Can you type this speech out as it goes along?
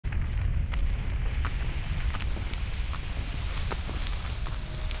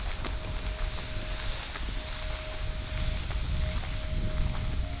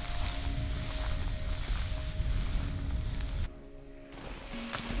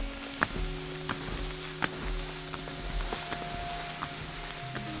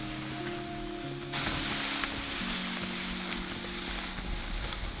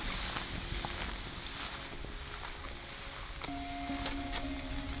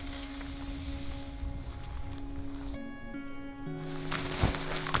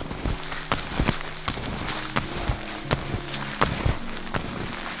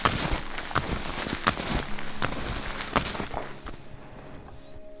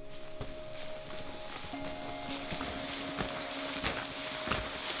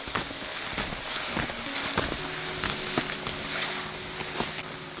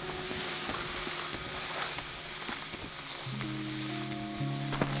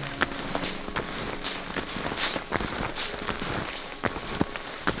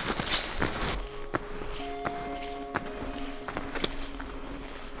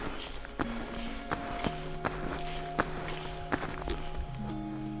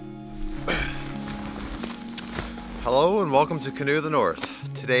Hello and welcome to Canoe of the North.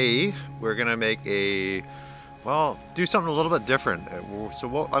 Today we're gonna make do something a little bit different. So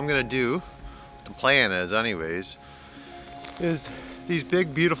what I'm gonna do, the plan is anyways, is these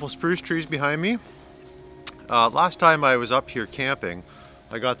big beautiful spruce trees behind me. Last time I was up here camping,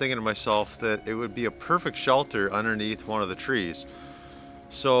 I got thinking to myself that it would be a perfect shelter underneath one of the trees.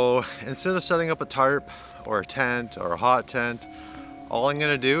 So instead of setting up a tarp or a tent or a hot tent, all I'm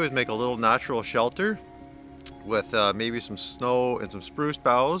gonna do is make a little natural shelter with maybe some snow and some spruce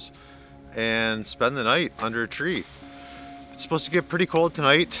boughs and spend the night under a tree. It's supposed to get pretty cold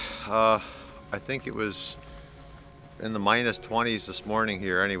tonight. I think it was in the -20s this morning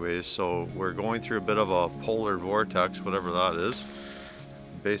here anyways, so we're going through a bit of a polar vortex, whatever that is.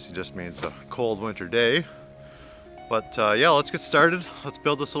 It basically just means a cold winter day. But yeah, let's get started. Let's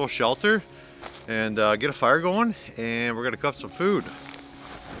build this little shelter and get a fire going, and we're gonna cook some food.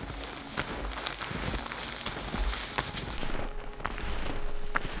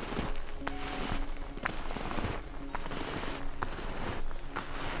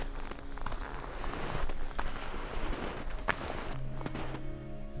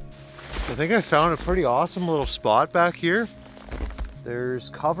 I think I found a pretty awesome little spot back here.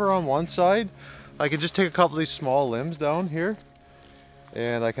 There's cover on one side. I can just take a couple of these small limbs down here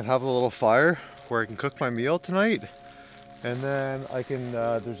and I can have a little fire where I can cook my meal tonight. And then I can,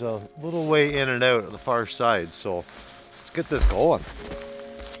 there's a little way in and out at the far side. So let's get this going.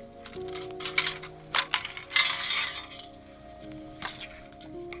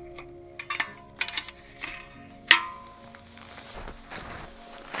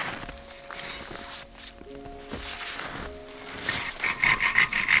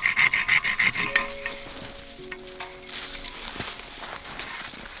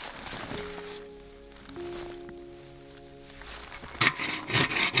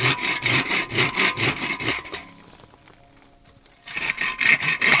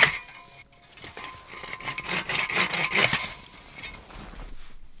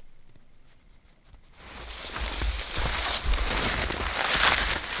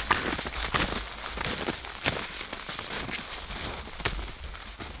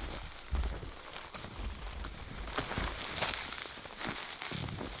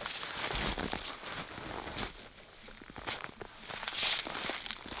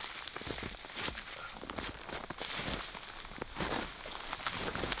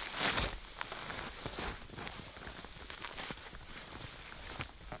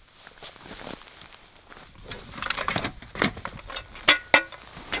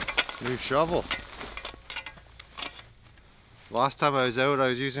 New shovel. Last time I was out, I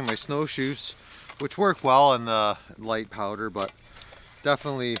was using my snowshoes, which work well in the light powder, but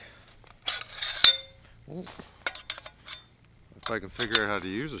definitely, if I can figure out how to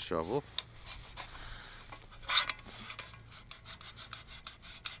use a shovel.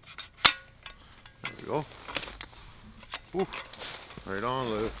 There we go. Woo. Right on,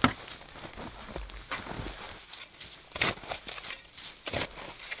 Lou.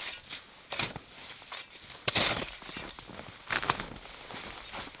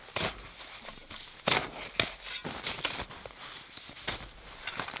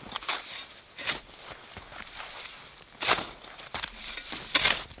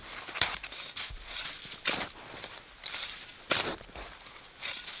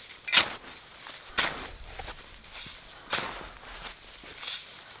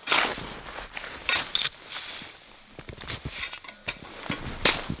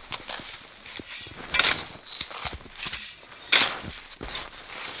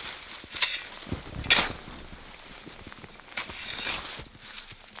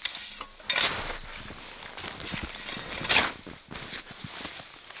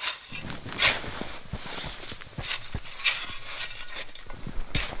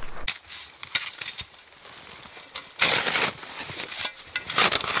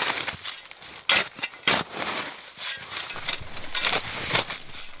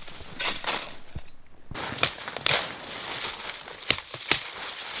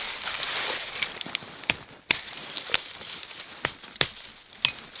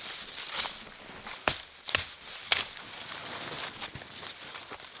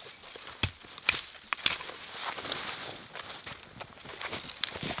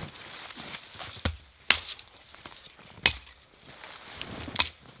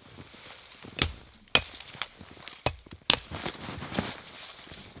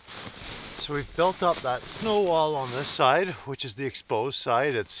 So we've built up that snow wall on this side, which is the exposed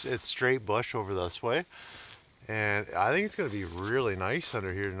side. It's straight bush over this way. And I think it's gonna be really nice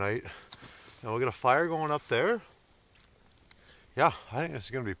under here tonight. Now we'll get a fire going up there. Yeah, I think this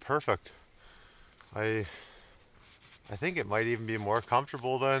is gonna be perfect. I I think it might even be more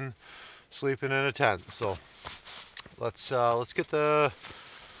comfortable than sleeping in a tent. So let's get the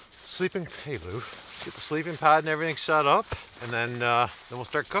sleeping, hey Lou, let's get the sleeping pad and everything set up, and then we'll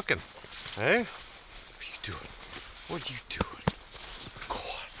start cooking. Hey, what are you doing? What are you doing? Go on,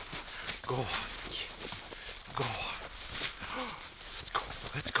 go on, go on. Let's go,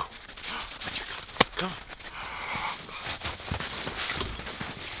 let's go. Come on.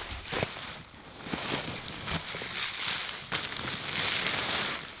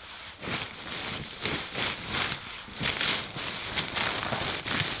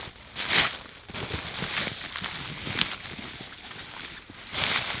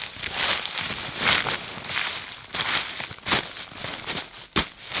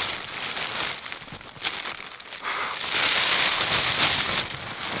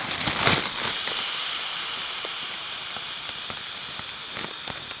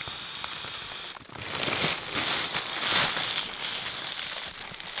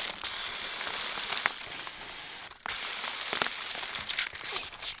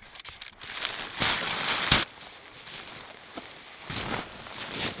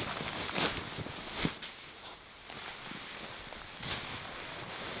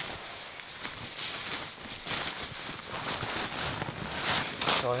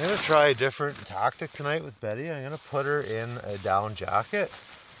 So I'm going to try a different tactic tonight with Betty. I'm going to put her in a down jacket.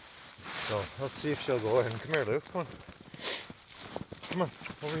 So let's see if she'll go in. Come here, Luke. Come on. Come on.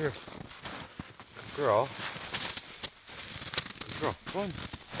 Over here. Good girl. Good girl. Come on.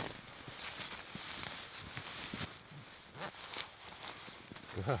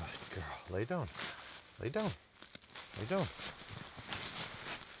 Good girl. Lay down. Lay down. Lay down.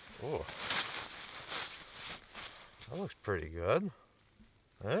 Oh. That looks pretty good.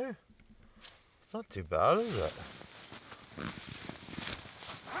 Hey? It's not too bad, is it?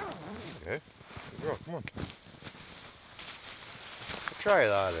 Okay. Good girl, come on. Try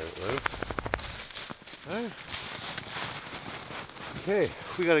that out, Luke. Hey? Okay,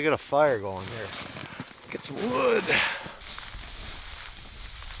 we gotta get a fire going here. Get some wood.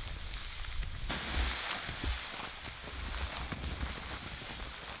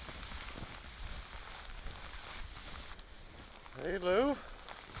 Hey, Lou.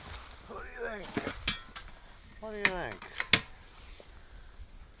 What do you think? What do you think?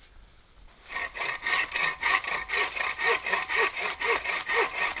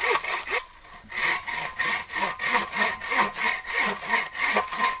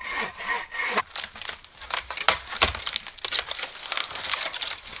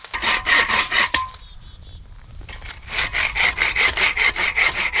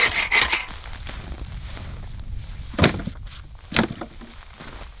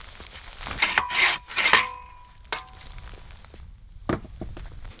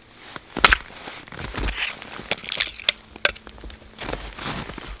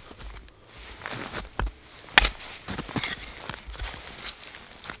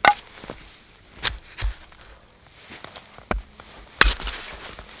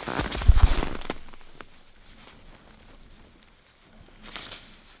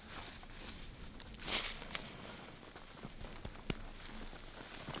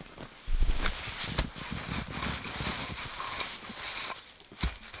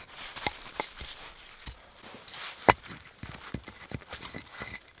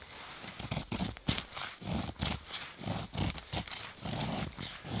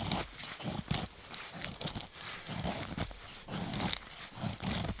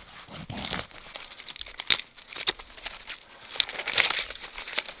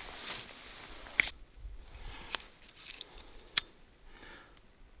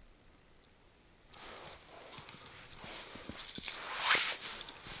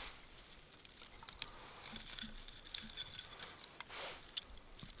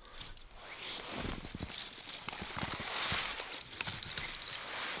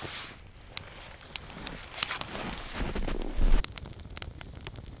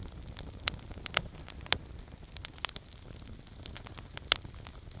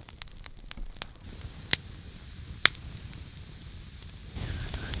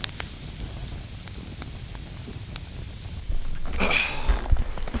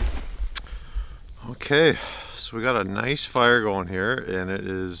 Okay, so we got a nice fire going here, and it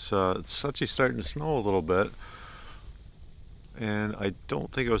is it's actually starting to snow a little bit, and I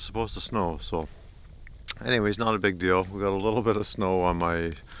don't think it was supposed to snow. So anyways, not a big deal. We got a little bit of snow on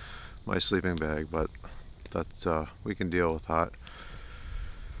my sleeping bag, but that's we can deal with that.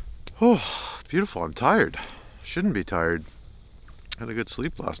 Oh, beautiful. I'm tired. Shouldn't be tired. Had a good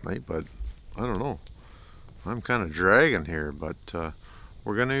sleep last night, but I don't know. I'm kind of dragging here, but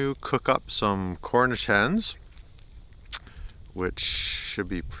we're going to cook up some Cornish hens which should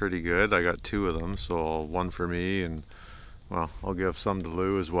be pretty good. I got 2 of them, so one for me, and well, I'll give some to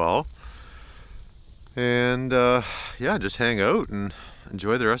Lou as well. And yeah, just hang out and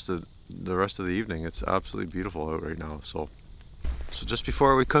enjoy the rest of the evening. It's absolutely beautiful out right now. So just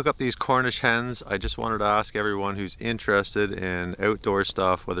before we cook up these Cornish hens, I just wanted to ask everyone who's interested in outdoor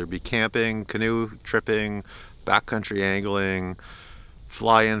stuff, whether it be camping, canoe tripping, backcountry angling,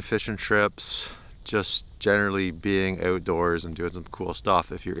 fly-in fishing trips, just generally being outdoors and doing some cool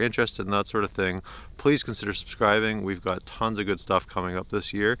stuff. If you're interested in that sort of thing, please consider subscribing. We've got tons of good stuff coming up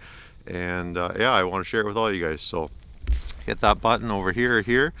this year, and yeah, I want to share it with all you guys. So hit that button over here or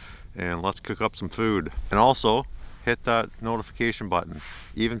here, and let's cook up some food. And also hit that notification button.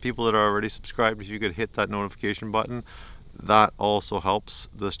 Even people that are already subscribed, if you could hit that notification button, that also helps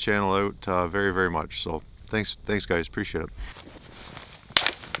this channel out very, very much. So thanks guys, appreciate it.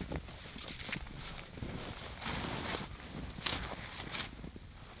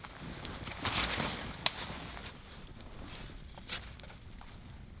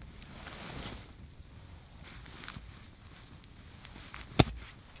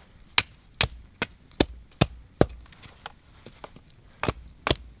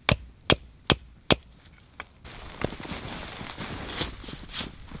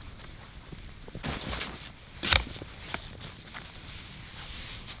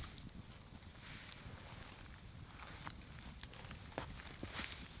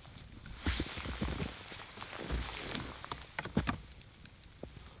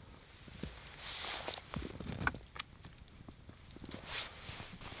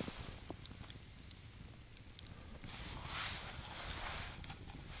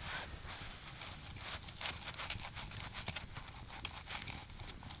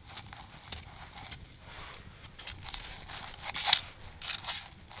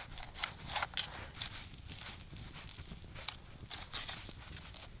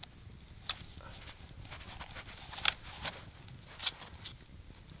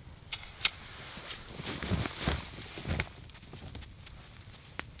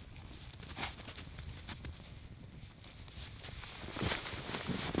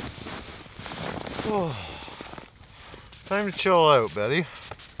 Oh, time to chill out, Betty.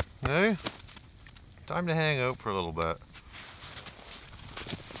 No? Time to hang out for a little bit.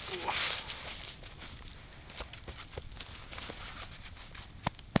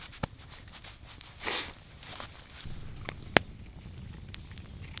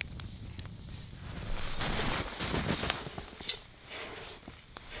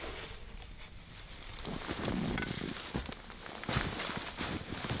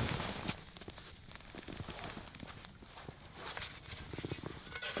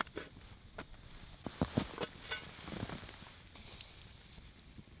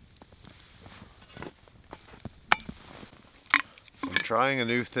 Trying a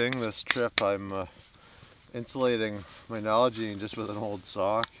new thing this trip. I'm insulating my Nalgene just with an old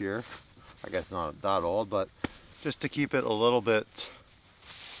sock here. I guess not that old, but just to keep it a little bit,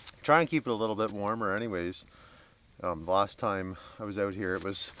 try and keep it a little bit warmer anyways. Last time I was out here it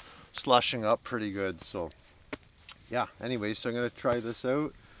was slushing up pretty good, so yeah, anyways, so I'm gonna try this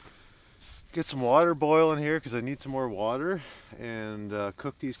out. Get some water boiling here because I need some more water, and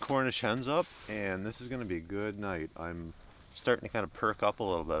cook these Cornish hens up, and this is gonna be a good night. I'm starting to kind of perk up a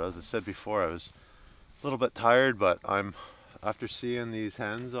little bit. As I said before, I was a little bit tired, but after seeing these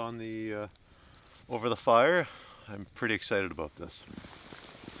hens on the over the fire, I'm pretty excited about this.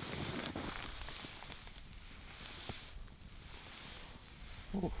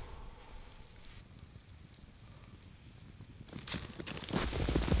 Ooh.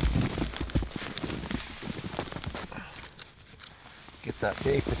 Get that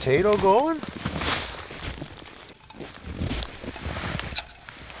baked potato going.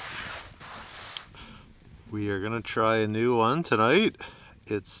 We are gonna try a new one tonight.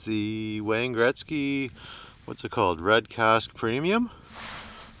 It's the Wayne Gretzky, what's it called? Red Cask Premium.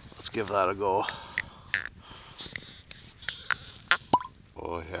 Let's give that a go.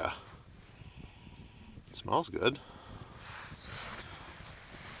 Oh yeah, it smells good.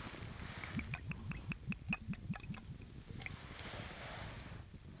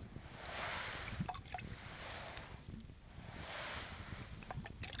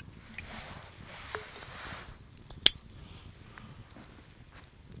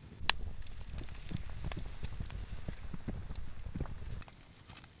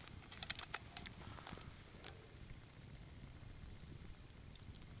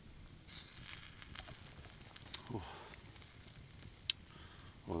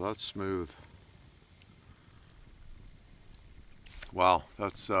 Well, that's smooth. Wow,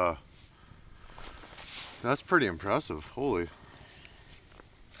 that's pretty impressive. Holy.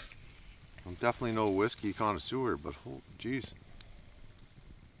 I'm definitely no whiskey connoisseur, but oh, geez.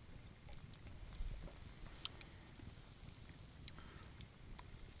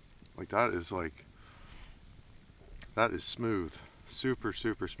 That is smooth. Super,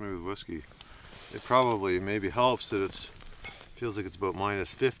 super smooth whiskey. It probably maybe helps that it's feels like it's about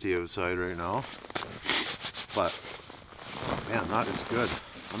minus 50 outside right now. But man, that is good.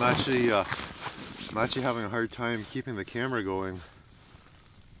 I'm actually having a hard time keeping the camera going.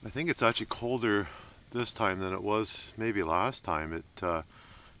 I think it's actually colder this time than it was maybe last time. The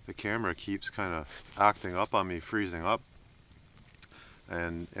camera keeps kind of acting up on me, freezing up.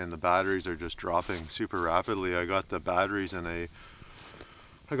 And the batteries are just dropping super rapidly. I got the batteries I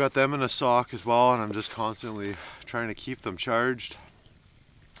got them in a sock as well, and I'm just constantly trying to keep them charged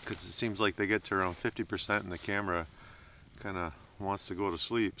because it seems like they get to around 50% and the camera kind of wants to go to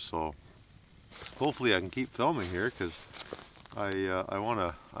sleep. So hopefully I can keep filming here because I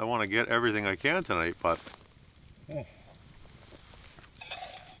wanna get everything I can tonight. But that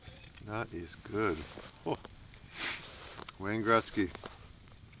is good. Oh. Wayne Gretzky.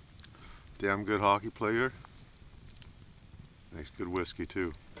 Damn good hockey player. Makes good whiskey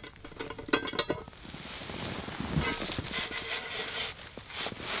too.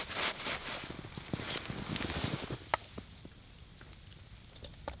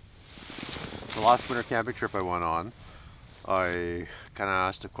 The last winter camping trip I went on, I kind of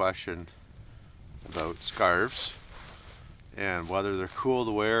asked a question about scarves and whether they're cool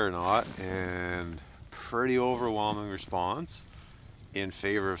to wear or not, and pretty overwhelming response in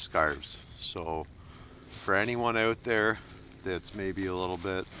favor of scarves. So for anyone out there that's maybe a little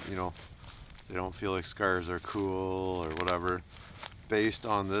bit, you know, they don't feel like scarves are cool or whatever, based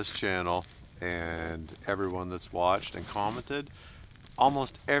on this channel and everyone that's watched and commented,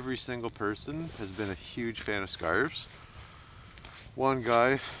 almost every single person has been a huge fan of scarves. One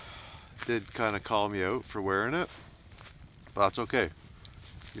guy did kind of call me out for wearing it, but that's okay.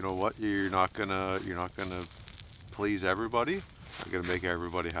 You know what? You're not gonna please everybody. You're gonna make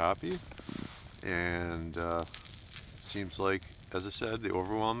everybody happy. And seems like, as I said, the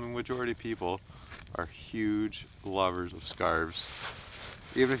overwhelming majority of people are huge lovers of scarves.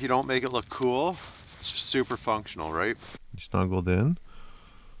 Even if you don't make it look cool, it's super functional, right? You snuggled in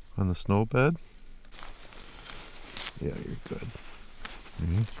on the snow bed. Yeah, you're good.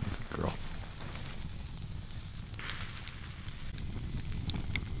 Good girl.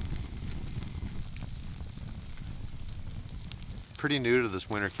 Pretty new to this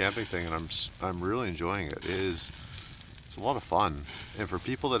winter camping thing, and I'm really enjoying it. It's a lot of fun, and for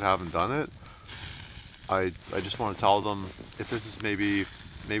people that haven't done it, I just want to tell them, if this is maybe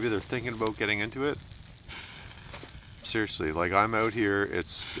they're thinking about getting into it, seriously, like I'm out here,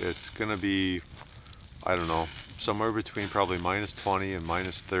 it's gonna be, I don't know, somewhere between probably minus 20 and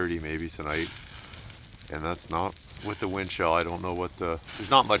minus 30 maybe tonight, and that's not with the wind chill. I don't know what there's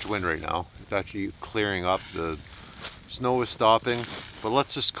not much wind right now. It's actually clearing up. The snow is stopping, but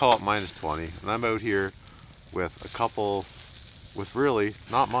let's just call it minus 20, and I'm out here with really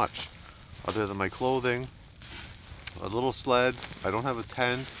not much other than my clothing, a little sled. I don't have a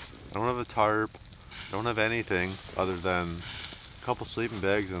tent, I don't have a tarp, I don't have anything other than a couple sleeping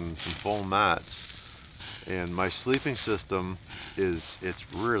bags and some foam mats. And my sleeping system it's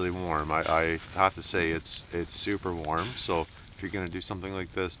really warm. I have to say it's super warm. So if you're gonna do something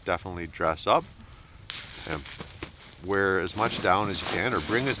like this, definitely dress up and wear as much down as you can, or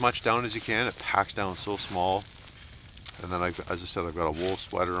bring as much down as you can. It packs down so small. And then, as I said, I've got a wool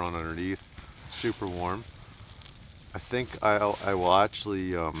sweater on underneath, super warm. I think I will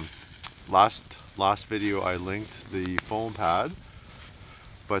actually, last video I linked the foam pad,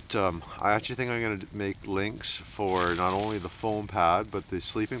 but I actually think I'm going to make links for not only the foam pad, but the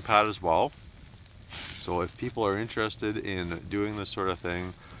sleeping pad as well. So if people are interested in doing this sort of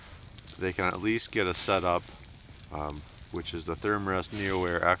thing, they can at least get a setup, which is the Therm-a-rest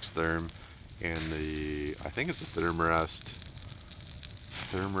NeoAir X Therm, and I think it's a Therm-a-rest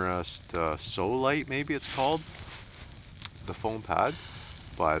SOlite, maybe it's called, the foam pad.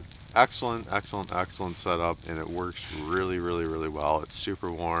 But excellent setup, and it works really well. It's super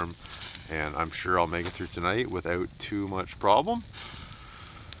warm, and I'm sure I'll make it through tonight without too much problem.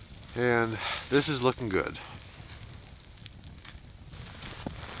 And this is looking good.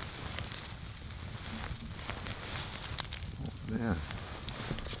 Oh, man.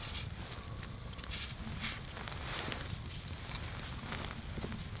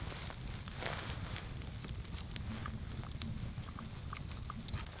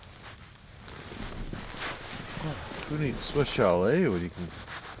 Who needs Swiss chalet when you can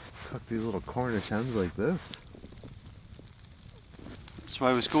cook these little Cornish hens like this? So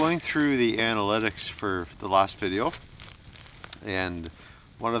I was going through the analytics for the last video, and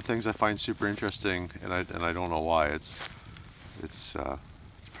one of the things I find super interesting, and I don't know why, it's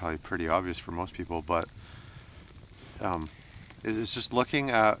probably pretty obvious for most people, but it's just looking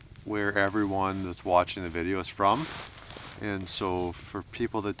at where everyone that's watching the video is from. And so for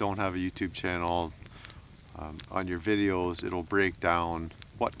people that don't have a YouTube channel, on your videos it'll break down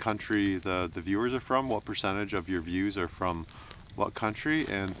what country the viewers are from, what percentage of your views are from what country,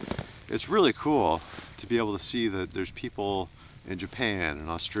 and it's really cool to be able to see that there's people in Japan and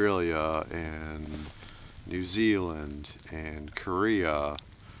Australia and New Zealand and Korea,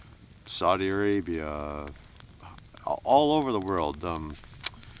 Saudi Arabia, all over the world.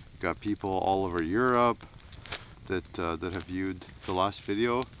 Got people all over Europe that have viewed the last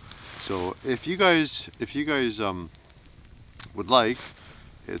video. So if you guys would like,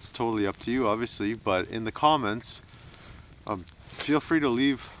 it's totally up to you, obviously, but in the comments, feel free to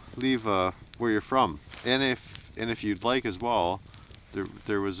leave where you're from, and if you'd like as well,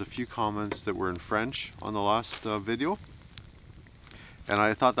 there was a few comments that were in French on the last video, and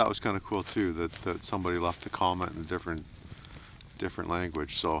I thought that was kind of cool too, that somebody left a comment in a different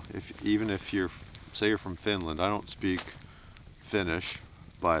language. So even if you're, say you're from Finland, I don't speak Finnish,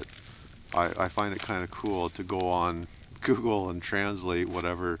 but I find it kind of cool to go on Google and translate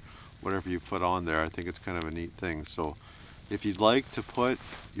whatever you put on there. I think it's kind of a neat thing. So if you'd like to put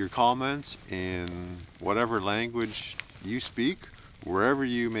your comments in whatever language you speak, wherever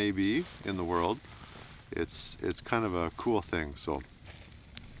you may be in the world, it's kind of a cool thing. So,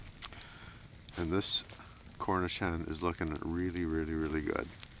 and this Cornish hen is looking really, really, really good.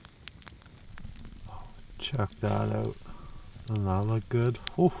 Check that out. Doesn't that look good?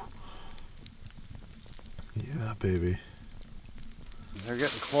 Ooh. Yeah, baby. They're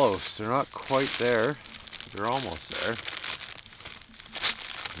getting close. They're not quite there. They're almost there.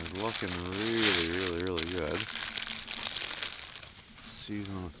 They're looking really, really, really good.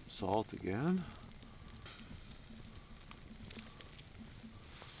 Season with some salt again.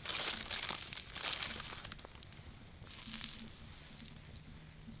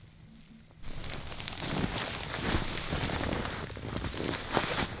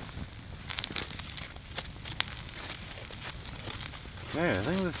 Okay, I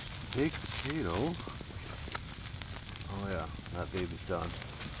think this baked potato, oh yeah, that baby's done.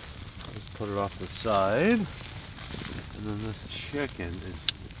 Just put it off the side, and then this chicken is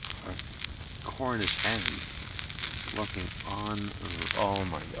our Cornish hen, looking on, oh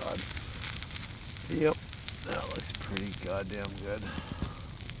my god. Yep, that looks pretty goddamn good.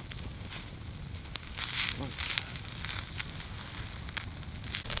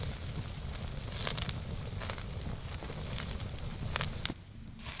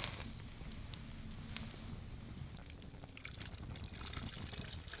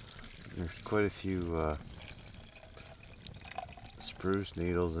 There's quite a few spruce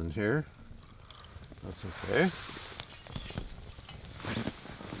needles in here. That's okay.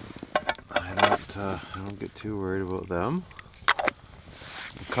 I don't get too worried about them.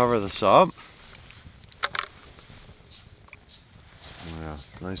 We'll cover this up. Oh yeah,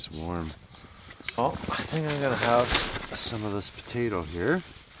 it's nice and warm. Oh, I think I'm gonna have some of this potato here.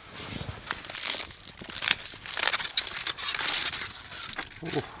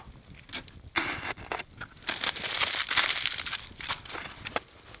 Ooh.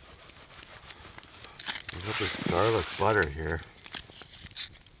 Got this garlic butter here.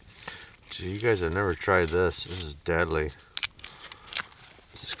 Gee, you guys have never tried this. This is deadly.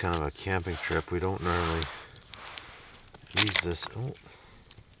 This is kind of a camping trip. We don't normally use this. Oh,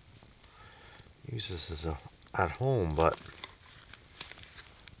 use this as at home, but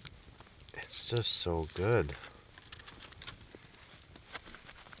it's just so good.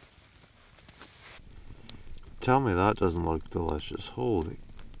 Tell me that doesn't look delicious. Holy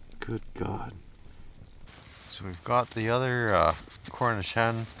good God. So we've got the other Cornish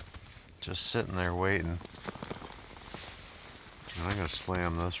hen just sitting there waiting. And I'm going to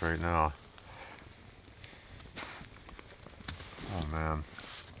slam this right now. Oh man.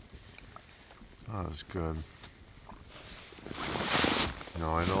 That was good.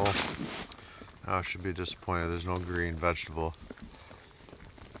 No, I know I should be disappointed there's no green vegetable.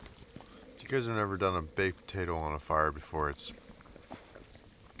 If you guys have never done a baked potato on a fire before,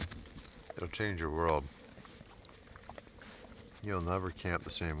 it'll change your world. You'll never camp the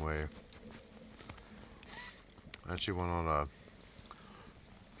same way. I actually went on a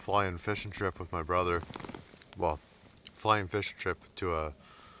flying fishing trip with my brother. Well, flying fishing trip to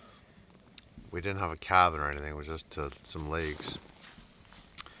we didn't have a cabin or anything, it was just to some lakes.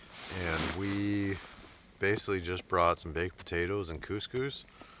 And we basically just brought some baked potatoes and couscous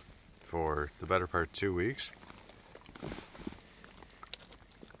for the better part of 2 weeks.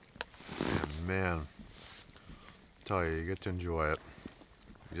 And man, I tell you, you get to enjoy it.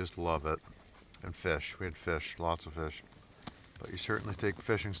 You just love it. And fish. We had fish, lots of fish. But you certainly take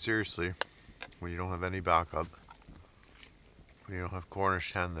fishing seriously when you don't have any backup. When you don't have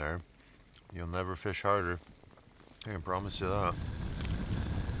Cornish hen there, you'll never fish harder. I can promise you that.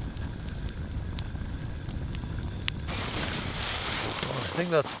 I think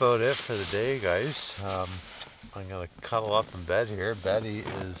that's about it for the day, guys. I'm gonna cuddle up in bed here. Betty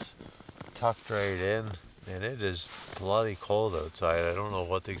is tucked right in, and it is bloody cold outside. I don't know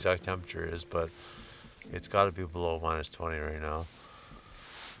what the exact temperature is, but it's got to be below -20 right now.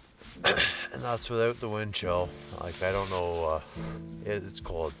 And that's without the wind chill. Like, I don't know, it's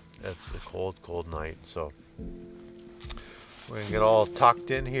cold. It's a cold night. So we're gonna get all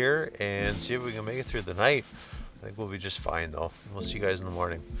tucked in here and see if we can make it through the night. I think we'll be just fine though. We'll see you guys in the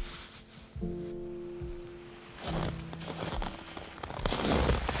morning.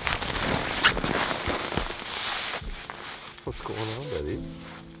 What's going on, Betty?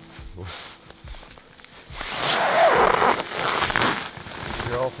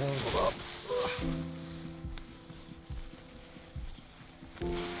 You're all tangled up.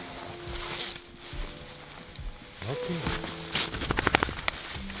 Okay.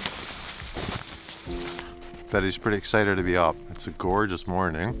 Betty's pretty excited to be up. It's a gorgeous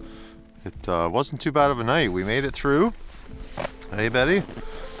morning. It wasn't too bad of a night. We made it through. Hey, Betty.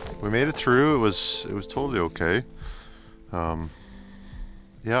 We made it through. It was totally okay.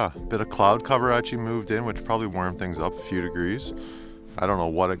 Yeah, a bit of cloud cover actually moved in, which probably warmed things up a few degrees. I don't know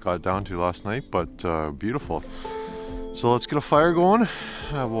what it got down to last night, but beautiful. So let's get a fire going.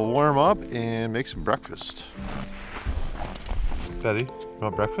 We'll warm up and make some breakfast. Betty, you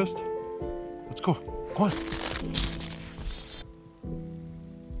want breakfast? Let's go. Go on.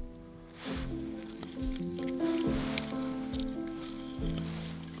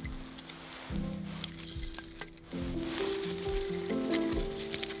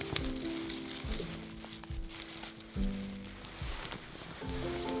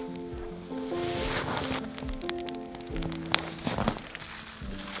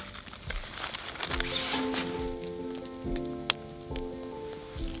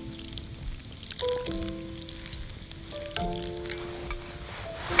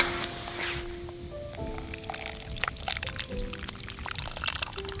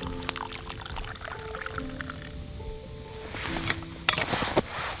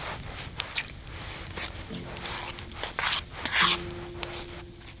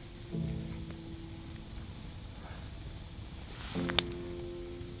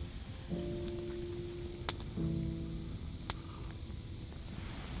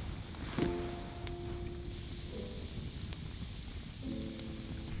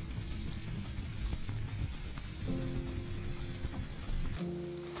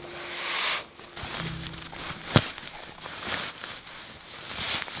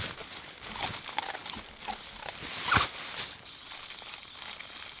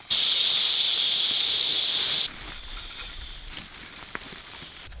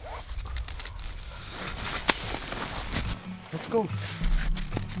 Let's go.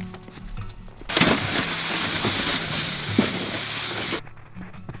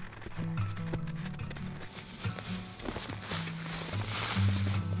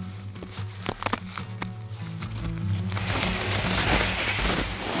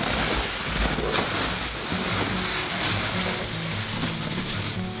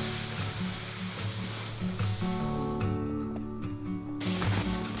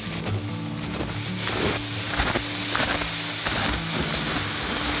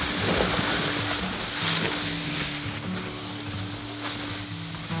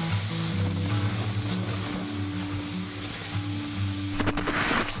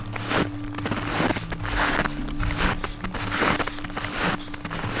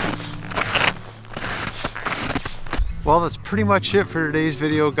 Well, that's pretty much it for today's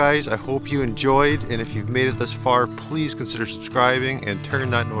video, guys. I hope you enjoyed, and if you've made it this far, please consider subscribing and turn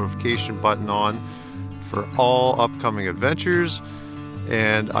that notification button on for all upcoming adventures.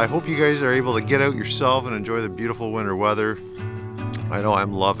 And I hope you guys are able to get out yourself and enjoy the beautiful winter weather. I know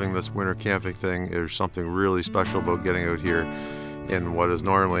I'm loving this winter camping thing. There's something really special about getting out here in what is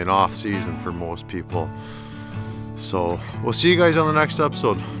normally an off season for most people. So we'll see you guys on the next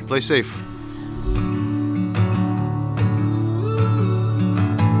episode. Play safe.